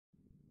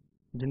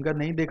जिनका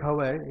नहीं देखा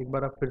हुआ है एक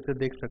बार आप फिर से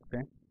देख सकते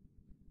हैं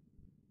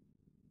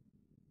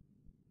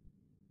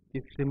कि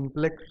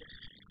सिंप्लेक्स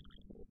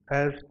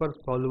एज पर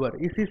सॉल्वर,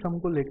 इसी सम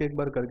को लेके एक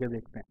बार करके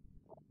देखते हैं।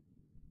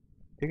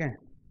 ठीक है,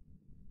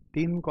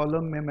 3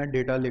 कॉलम में मैं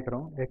डेटा लिख रहा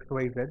हूँ एक्स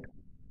वाई जेड।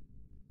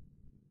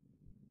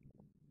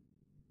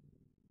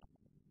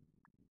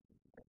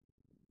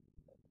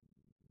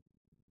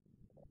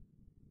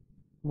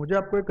 मुझे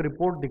आपको एक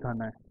रिपोर्ट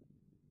दिखाना है।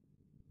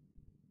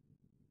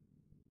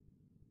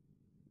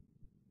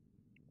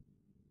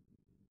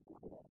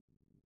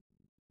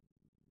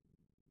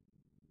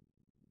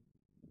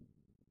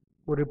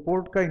 वो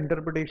रिपोर्ट का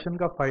इंटरप्रिटेशन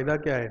का फायदा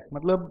क्या है,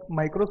 मतलब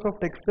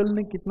माइक्रोसॉफ्ट एक्सेल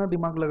ने कितना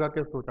दिमाग लगा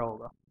के सोचा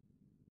होगा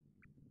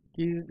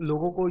कि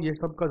लोगों को ये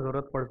सब का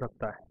जरूरत पड़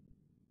सकता है।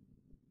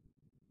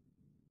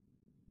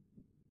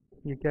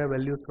 ये क्या है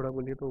वैल्यू, थोड़ा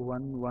बोलिए तो।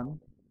 1 1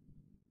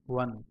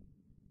 1।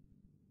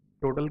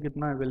 टोटल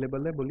कितना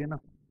अवेलेबल है बोलिए ना।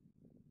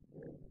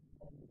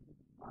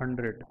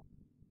 100।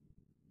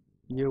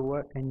 ये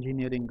हुआ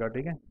इंजीनियरिंग का,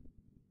 ठीक है।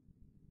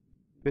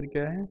 फिर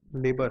क्या है,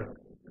 लेबर।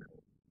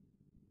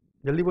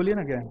 जल्दी बोलिए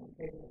ना क्या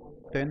है।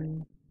 10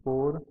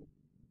 4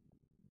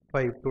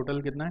 5,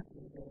 टोटल कितना है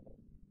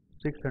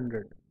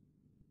 600।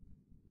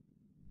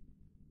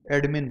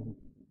 एडमिन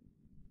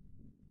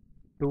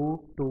 2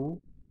 2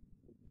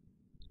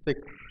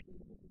 6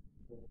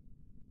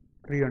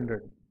 300।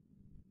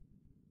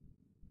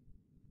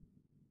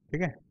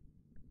 ठीक है,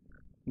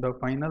 the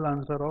final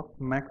answer of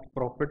max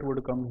profit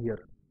would come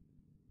here.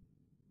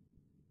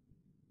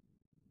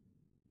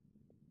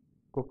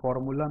 को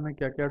फॉर्मूला में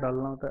क्या क्या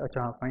डालना होता है,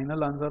 अच्छा हाँ,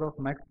 final answer of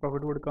max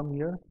profit would come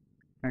here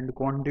and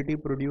quantity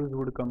produce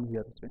would come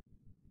here से।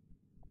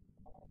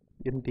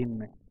 इन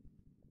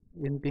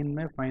तीन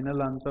में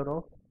फाइनल आंसर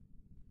ऑफ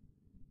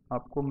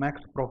आपको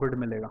मैक्स प्रॉफिट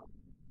मिलेगा।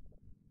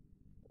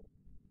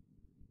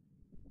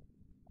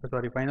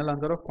 Sorry, final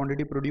answer of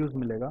quantity produce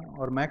मिलेगा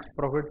और मैक्स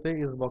प्रॉफिट से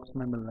इस बॉक्स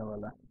में मिलने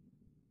वाला है।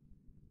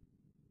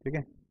 ठीक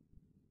है,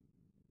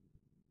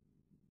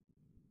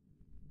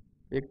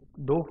 एक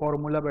दो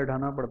फॉर्मूला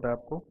बैठाना पड़ता है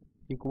आपको।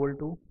 इक्वल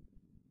टू,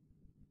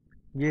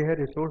 ये है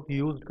रिसोर्स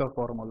यूज्ड का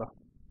फॉर्मूला।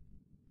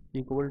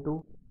 इक्वल टू,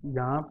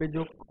 यहाँ पे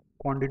जो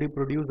क्वांटिटी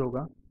प्रोड्यूस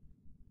होगा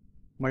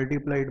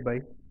मल्टीप्लाइड बाई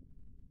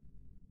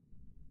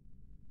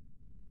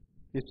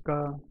इसका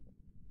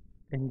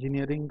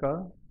इंजीनियरिंग का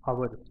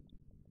आवर्स,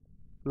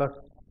 प्लस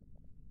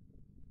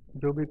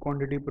जो भी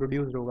क्वांटिटी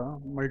प्रोड्यूस होगा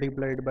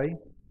मल्टीप्लाइड बाई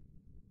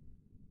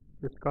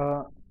इसका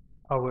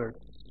आवर्स,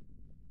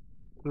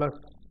 प्लस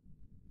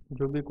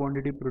जो भी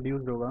क्वांटिटी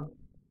प्रोड्यूस होगा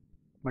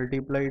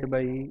मल्टीप्लाइड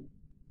बाई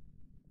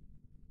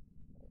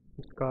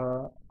इसका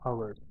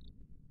आवर्स।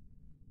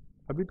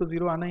 अभी तो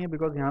जीरो आना ही है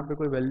बिकॉज यहाँ पे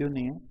कोई वैल्यू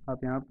नहीं है।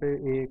 आप यहाँ पे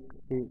 1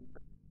 1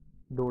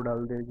 2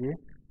 डाल दीजिए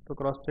तो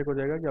क्रॉस चेक हो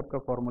जाएगा कि आपका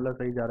फॉर्मूला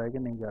सही जा रहा है कि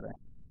नहीं जा रहा है।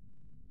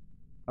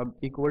 अब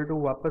इक्वल टू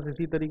वापस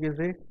इसी तरीके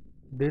से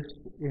दिस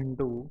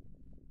इंटू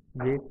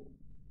ये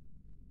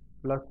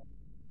plus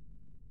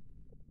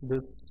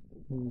this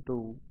into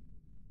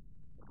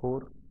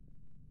 4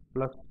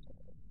 plus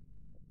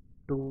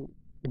 2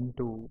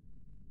 into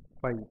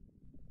 5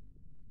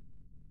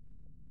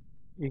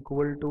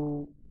 equal to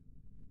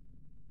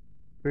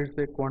फिर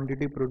से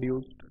क्वांटिटी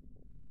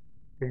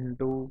प्रोड्यूस्ड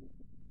इंटू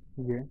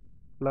ये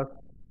प्लस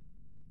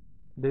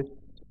दिस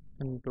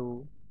इंटू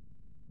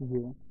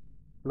ये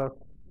प्लस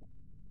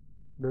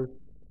दिस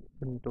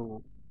इंटू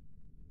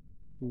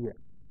ये।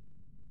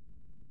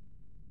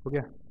 हो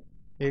गया।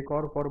 एक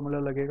और फॉर्मूला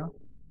लगेगा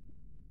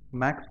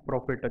मैक्स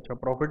प्रॉफिट। अच्छा,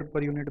 प्रॉफिट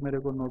पर यूनिट मेरे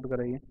को नोट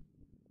कराइए।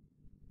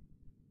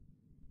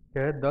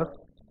 क्या है, 10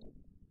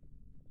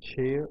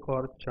 6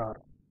 और 4,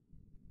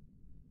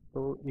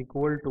 तो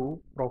equal to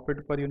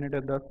profit per unit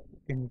है 10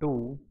 into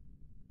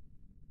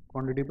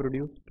quantity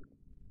produced,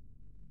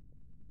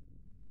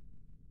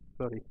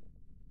 sorry,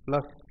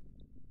 plus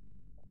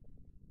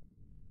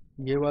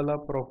ये वाला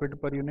profit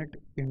per unit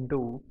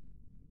into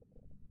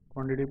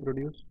quantity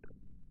produced,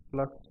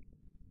 plus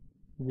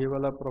ये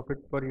वाला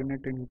profit per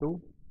unit into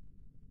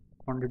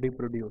quantity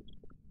produced.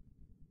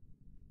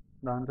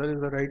 The answer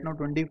is right now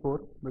 24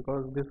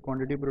 because this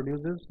quantity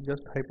produced is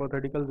just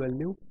hypothetical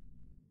value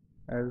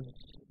as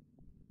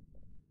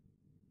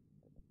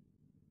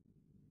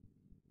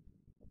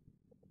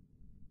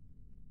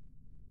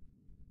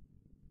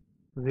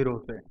zero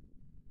से,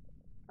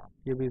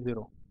 ये भी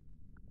zero.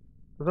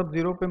 तो सब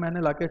zero पे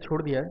मैंने लाके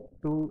छोड़ दिया है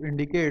टू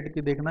इंडिकेट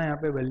कि देखना यहाँ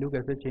पे वैल्यू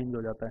कैसे चेंज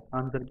हो जाता है,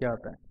 आंसर क्या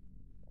आता है।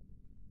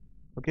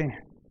 ओके,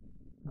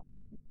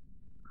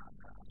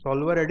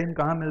 सॉल्वर एडिन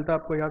कहाँ मिलता है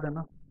आपको याद है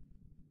ना,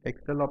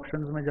 एक्सेल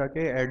ऑप्शंस में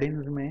जाके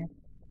एडिन्स में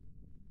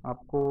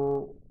आपको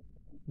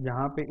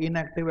यहाँ पे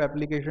इनएक्टिव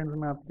एप्लीकेशंस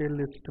में आपके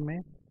लिस्ट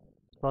में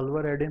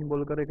सॉल्वर एडिन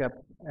बोलकर एक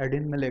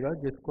एडिन मिलेगा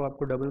जिसको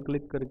आपको डबल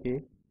क्लिक करके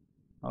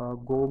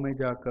गो में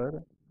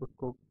जाकर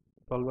उसको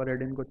सॉल्वर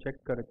एडिन को चेक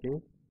करके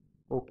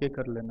ओके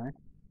कर लेना है,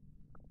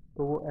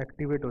 तो वो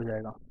एक्टिवेट हो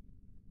जाएगा।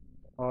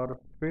 और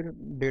फिर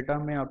डेटा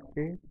में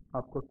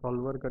आपको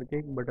सॉल्वर करके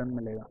एक बटन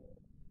मिलेगा।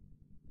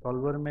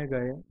 सॉल्वर में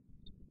गए,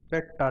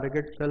 सेट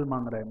टारगेट सेल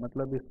मांग रहा है,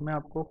 मतलब इसमें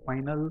आपको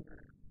फाइनल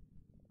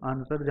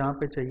आंसर जहाँ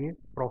पे चाहिए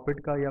प्रॉफिट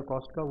का या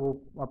कॉस्ट का वो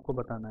आपको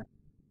बताना है,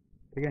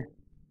 ठीक है।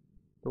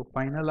 तो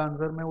फाइनल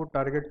आंसर में वो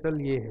टारगेट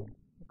सेल ये है।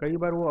 कई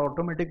बार वो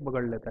ऑटोमेटिक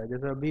पकड़ लेता है,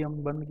 जैसे अभी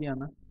हम बंद किया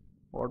ना,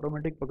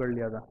 ऑटोमेटिक पकड़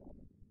लिया था।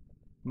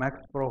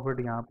 मैक्स प्रॉफिट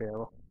यहाँ पे है,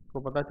 वो तो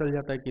पता चल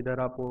जाता है किधर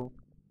आप वो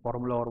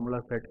फार्मूला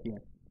सेट किए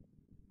हैं।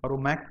 और वो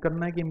मैक्स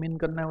करना है कि मिन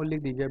करना है वो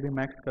लिख दीजिए, अभी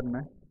मैक्स करना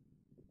है।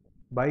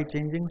 बाई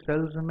चेंजिंग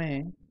सेल्स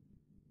में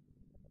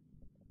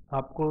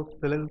आपको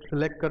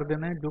सिलेक्ट कर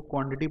देना है जो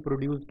क्वांटिटी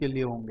प्रोड्यूस के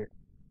लिए होंगे,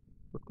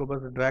 उसको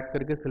बस ड्रैग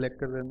करके सिलेक्ट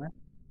कर देना है।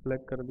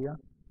 सिलेक्ट कर दिया,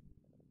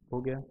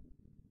 हो गया।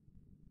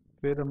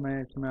 फिर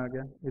मैं इसमें आ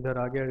गया, इधर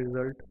आ गया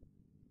रिजल्ट।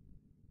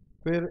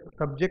 फिर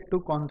सब्जेक्ट टू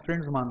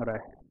कॉन्स्टेंट्स मांग रहा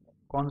है,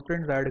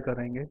 कॉन्स्टेंट्स ऐड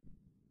करेंगे।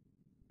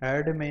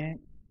 ऐड में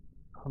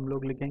हम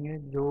लोग लिखेंगे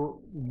जो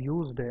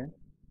यूज्ड है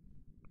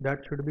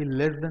that should be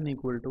less than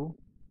equal to,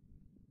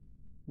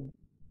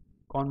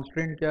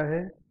 constant क्या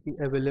है कि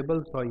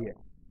अवेलेबल 100 है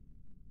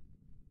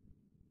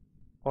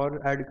और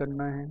ऐड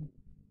करना है,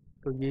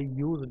 तो ये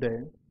यूज्ड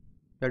है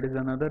that is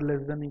another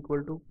less than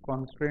equal to,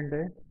 constant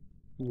है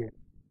ये,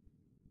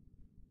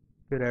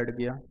 फिर ऐड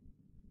किया।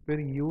 फिर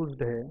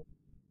यूज्ड है,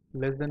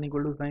 less than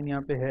equal to sign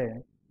यहाँ पे है,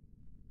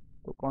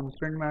 तो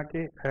कांस्टेंट में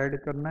आके ऐड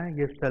करना है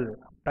ये सेल।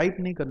 टाइप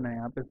नहीं करना है,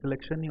 यहाँ पे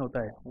सिलेक्शन नहीं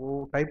होता है,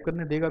 वो टाइप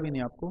करने देगा भी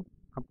नहीं आपको,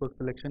 आपको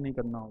सिलेक्शन नहीं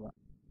करना होगा।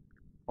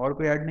 और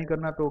कोई ऐड नहीं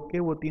करना तो ओके,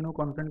 वो तीनों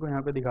कांस्टेंट को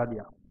यहाँ पे दिखा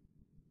दिया।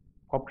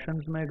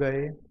 ऑप्शंस में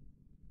गए,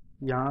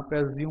 यहाँ पे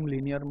assume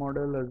linear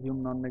model, assume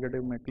non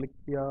negative में क्लिक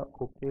किया,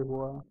 ओके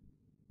हुआ।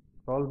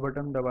 सॉल्व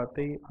बटन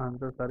दबाते ही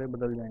आंसर सारे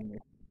बदल जाएंगे,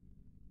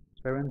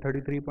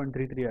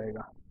 733.33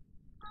 आएगा।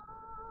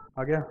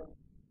 आ गया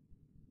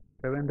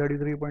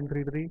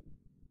 733.33,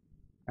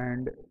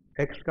 एंड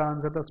x का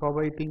आंसर था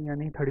 100/3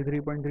 यानी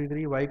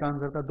 33.33, y का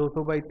आंसर था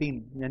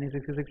 200/3 यानी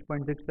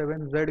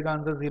 66.67, z का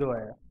आंसर 0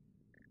 आया।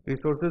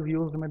 रिसोर्सेज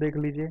यूज में देख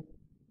लीजिए,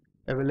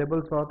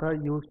 अवेलेबल 100 था,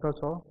 यूज था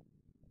 100,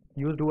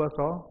 यूज हुआ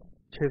 100,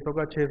 600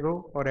 का 600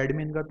 और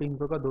एडमिन का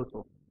 300 का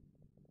 200।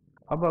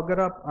 अब अगर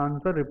आप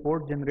आंसर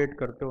रिपोर्ट जनरेट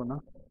करते हो ना,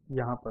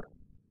 यहाँ पर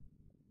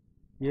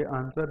ये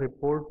आंसर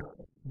रिपोर्ट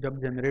जब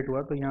जनरेट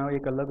हुआ तो यहाँ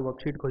एक अलग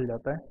वर्कशीट खुल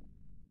जाता है।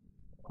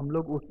 हम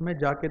लोग उसमें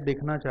जाके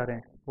देखना चाह रहे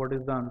हैं what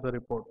is the answer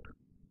report.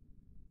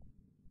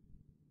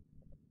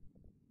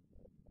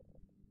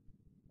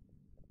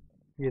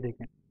 ये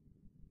देखें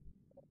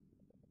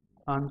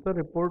आंसर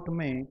रिपोर्ट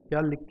में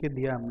क्या लिख के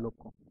दिया हम लोग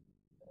को।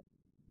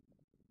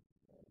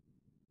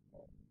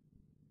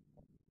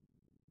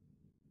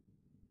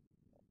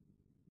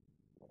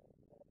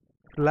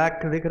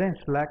 स्लैक देख रहे हैं,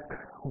 slack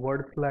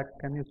word slack,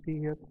 can you see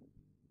here.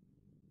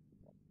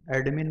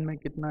 Admin में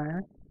कितना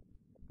है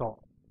 100।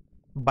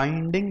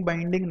 बाइंडिंग,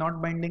 बाइंडिंग नॉट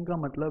बाइंडिंग का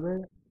मतलब है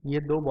ये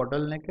दो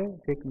बॉटल नेक है,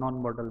 एक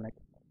नॉन बॉटल नेक।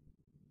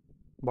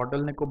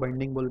 बॉटल नेक को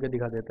बाइंडिंग बोल के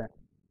दिखा देता है,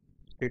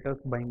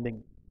 स्टेटस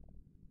बाइंडिंग।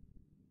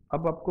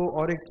 अब आपको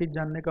और एक चीज़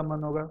जानने का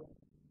मन होगा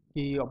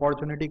कि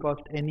अपॉर्चुनिटी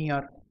कॉस्ट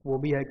NER वो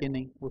भी है कि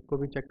नहीं, उसको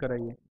भी चेक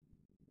कराइए।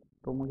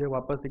 तो मुझे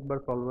वापस एक बार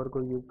सॉल्वर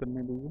को यूज़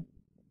करने दीजिए।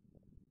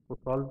 वो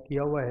सॉल्व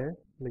किया हुआ है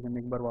लेकिन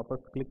एक बार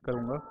वापस क्लिक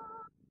करूँगा,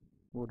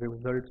 वो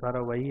रिजल्ट सारा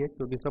वही है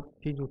क्योंकि सब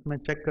चीज़ उसमें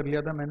चेक कर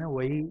लिया था मैंने,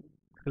 वही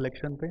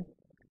सिलेक्शन पे।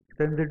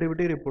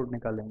 सेंसिटिविटी रिपोर्ट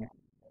निकालेंगे।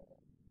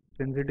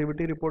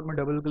 सेंसिटिविटी रिपोर्ट में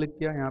डबल क्लिक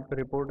किया, यहाँ पे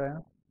रिपोर्ट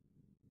आया।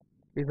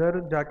 इधर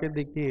जाके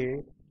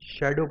देखिए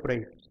शैडो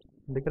प्राइस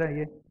दिख रहा है,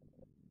 ये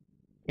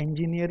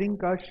इंजीनियरिंग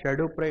का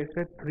शैडो प्राइस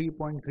है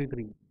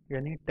 3.33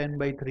 यानी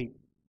 10/3,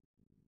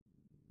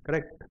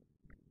 करेक्ट।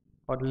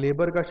 और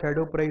लेबर का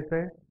शैडो प्राइस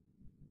है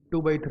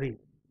 2/3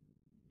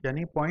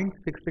 यानी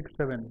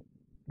 0.667,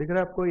 दिख रहा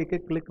है आपको एक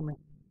एक क्लिक में।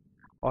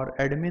 और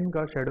एडमिन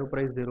का शैडो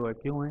प्राइस 0 है,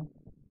 क्यों है?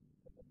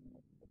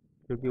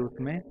 क्योंकि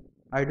उसमें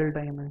आइडल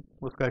टाइम है,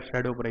 उसका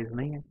शैडो प्राइस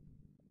नहीं है।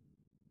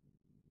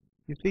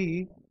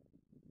 इसी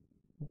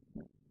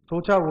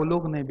सोचा वो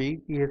लोग ने भी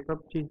कि ये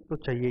सब चीज़ तो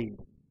चाहिए ही,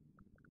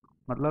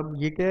 मतलब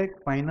ये क्या है,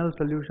 फाइनल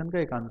सोल्यूशन का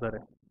एक आंसर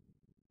है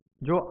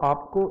जो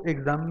आपको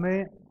एग्जाम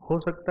में हो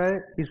सकता है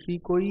इसी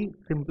को ही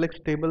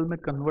सिंप्लेक्स टेबल में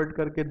कन्वर्ट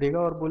करके देगा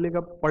और बोलेगा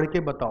पढ़ के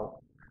बताओ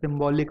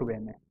सिंबॉलिक वे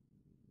में,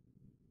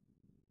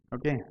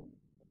 ओके।